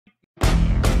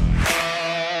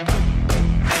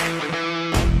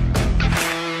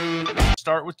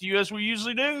start with you as we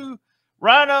usually do.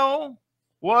 Rhino,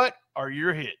 what are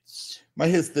your hits? My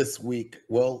hits this week,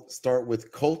 well, start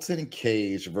with Colton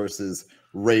Cage versus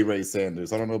Ray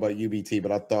Sanders. I don't know about UBT,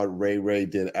 but I thought Ray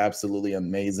did absolutely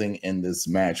amazing in this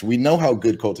match. We know how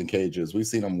good Colton Cage is. We've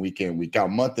seen him week in, week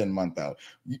out, month in, month out.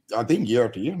 I think year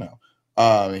after year now.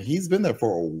 He's been there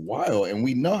for a while, and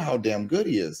we know how damn good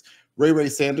he is. Ray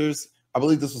Sanders, I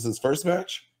believe this was his first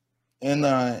match in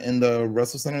the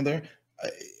Wrestle Center there.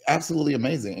 Absolutely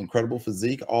amazing, incredible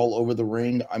physique all over the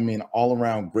ring. I mean, all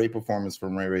around great performance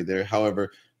from Ray there.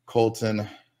 However, Colton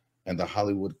and the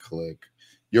Hollywood Clique,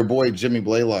 your boy Jimmy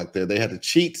Blaylock there, they had to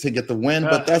cheat to get the win,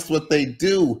 but that's what they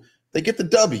do. They get the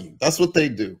W. That's what they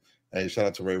do. Hey, shout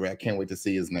out to Ray. I can't wait to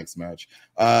see his next match.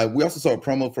 We also saw a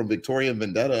promo from Victoria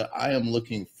Vendetta. I am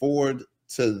looking forward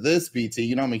to this, BT.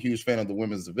 You know, I'm a huge fan of the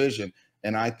women's division,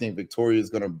 and I think Victoria is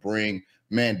going to bring,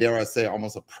 man, dare I say,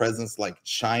 almost a presence like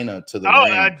China to the ring.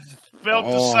 I felt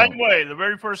the same way. The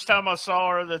very first time I saw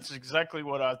her, that's exactly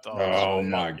what I thought. Oh,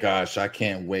 my gosh. I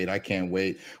can't wait. I can't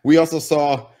wait. We also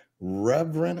saw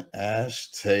Reverend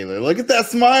Ash Taylor. Look at that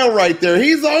smile right there.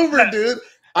 He's over, dude.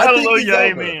 Hallelujah,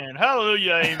 amen.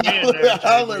 Hallelujah, amen.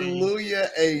 Hallelujah,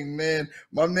 amen.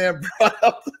 My man brought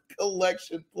up the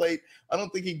collection plate. I don't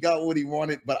think he got what he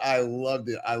wanted, but I loved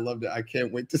it. I loved it. I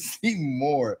can't wait to see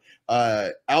more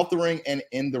out the ring and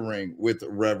in the ring with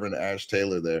Reverend Ash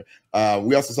Taylor there.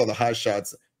 We also saw the High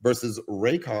Shots versus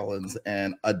Ray Collins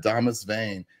and Adamas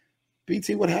Vane.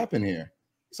 BT, what happened here?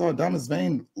 Saw Adamas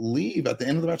Vane leave at the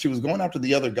end of the match. He was going after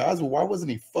the other guys, but why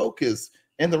wasn't he focused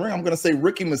in the ring? I'm going to say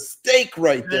rookie mistake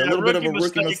right there. A little bit of a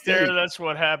rookie mistake there. That's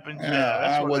what happened.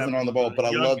 Yeah, I wasn't on the ball, but I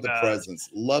love the presence.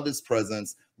 Love his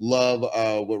presence. Love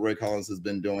what Ray Collins has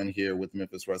been doing here with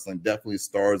Memphis Wrestling. Definitely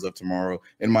stars of tomorrow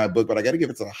in my book, but I got to give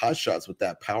it to the Hot Shots with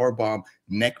that power bomb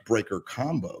neck breaker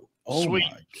combo. Oh, sweet.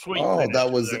 Oh, that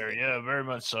was there. Yeah, very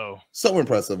much so. So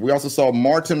impressive. We also saw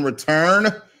Martin return.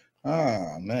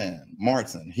 Ah, man,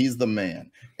 Martin, he's the man.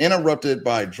 Interrupted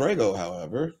by Drago,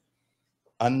 however.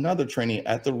 Another trainee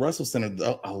at the Wrestle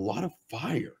Center. A lot of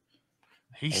fire.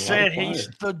 He said he's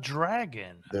the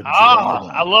dragon.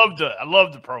 I loved it. I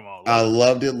loved the promo. I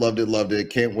loved it.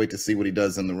 Can't wait to see what he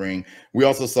does in the ring. We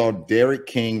also saw Derek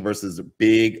King versus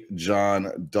Big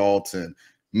John Dalton.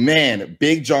 Man,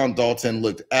 Big John Dalton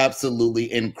looked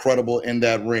absolutely incredible in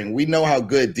that ring. We know how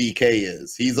good DK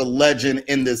is. He's a legend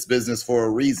in this business for a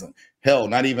reason. Hell,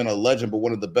 not even a legend, but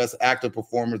one of the best active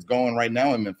performers going right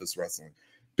now in Memphis Wrestling.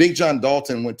 Big John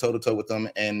Dalton went toe-to-toe with him,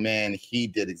 and, man, he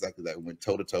did exactly that. Went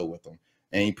toe-to-toe with him,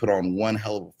 and he put on one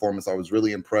hell of a performance. I was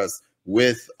really impressed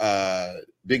with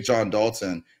Big John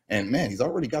Dalton, and, man, he's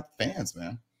already got the fans,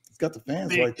 man. He's got the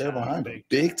fans right there behind him.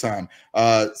 Big time.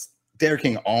 Derek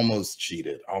King almost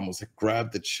cheated, almost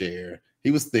grabbed the chair. He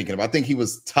was thinking about, I think he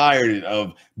was tired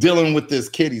of dealing with this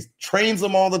kid. He trains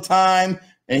him all the time,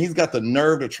 and he's got the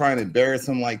nerve to try and embarrass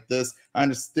him like this. I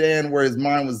understand where his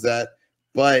mind was at,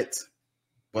 but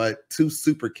two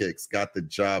super kicks got the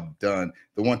job done.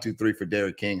 The 1, 2, 3 for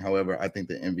Derek King. However, I think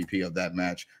the MVP of that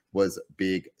match was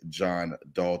Big John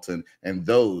Dalton, and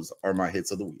those are my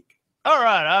hits of the week. All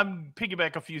right, I'm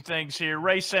piggyback a few things here.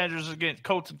 Ray Sanders against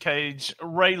Colton Cage.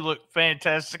 Ray looked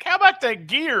fantastic. How about that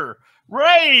gear?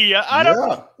 Ray, I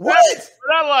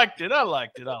liked it.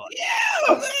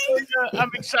 Yeah,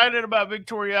 I'm excited about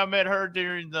Victoria. I met her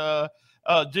during the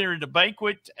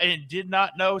banquet and did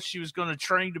not know she was going to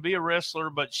train to be a wrestler,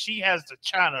 but she has the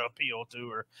China appeal to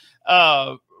her.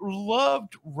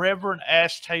 Loved Reverend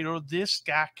Ash Taylor. This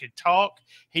guy could talk.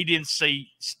 He didn't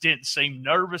seem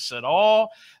nervous at all.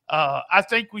 I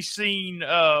think we seen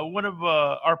one of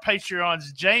our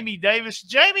Patreons, Jamie Davis.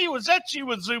 Jamie, was that you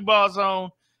with Zubaz on?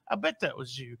 I bet that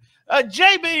was you.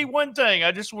 JB, one thing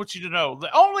I just want you to know.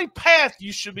 The only path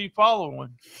you should be following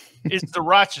is the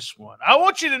righteous one. I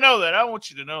want you to know that.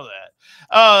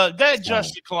 That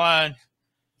Justin Klein,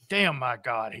 damn, my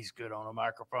God, he's good on a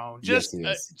microphone. Just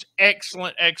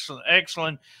excellent. Martin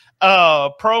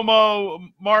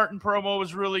promo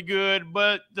was really good,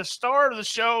 but the start of the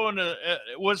show and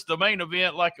was the main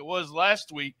event like it was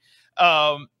last week.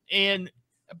 And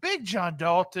Big John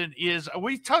Dalton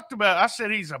we talked about, I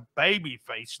said he's a baby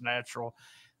face natural.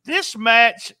 This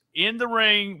match in the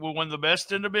ring with one of the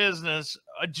best in the business,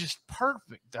 just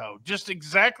perfect, though. Just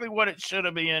exactly what it should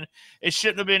have been. It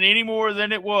shouldn't have been any more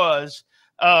than it was.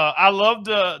 I love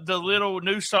the little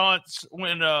nuisance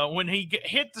when he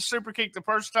hit the super kick the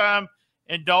first time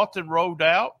and Dalton rolled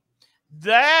out.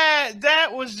 That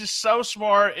was just so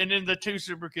smart. And then the two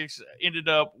super kicks ended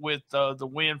up with the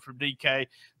win from DK.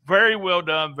 Very well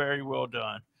done. Very well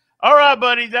done. All right,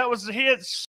 buddy. That was the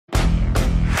hits.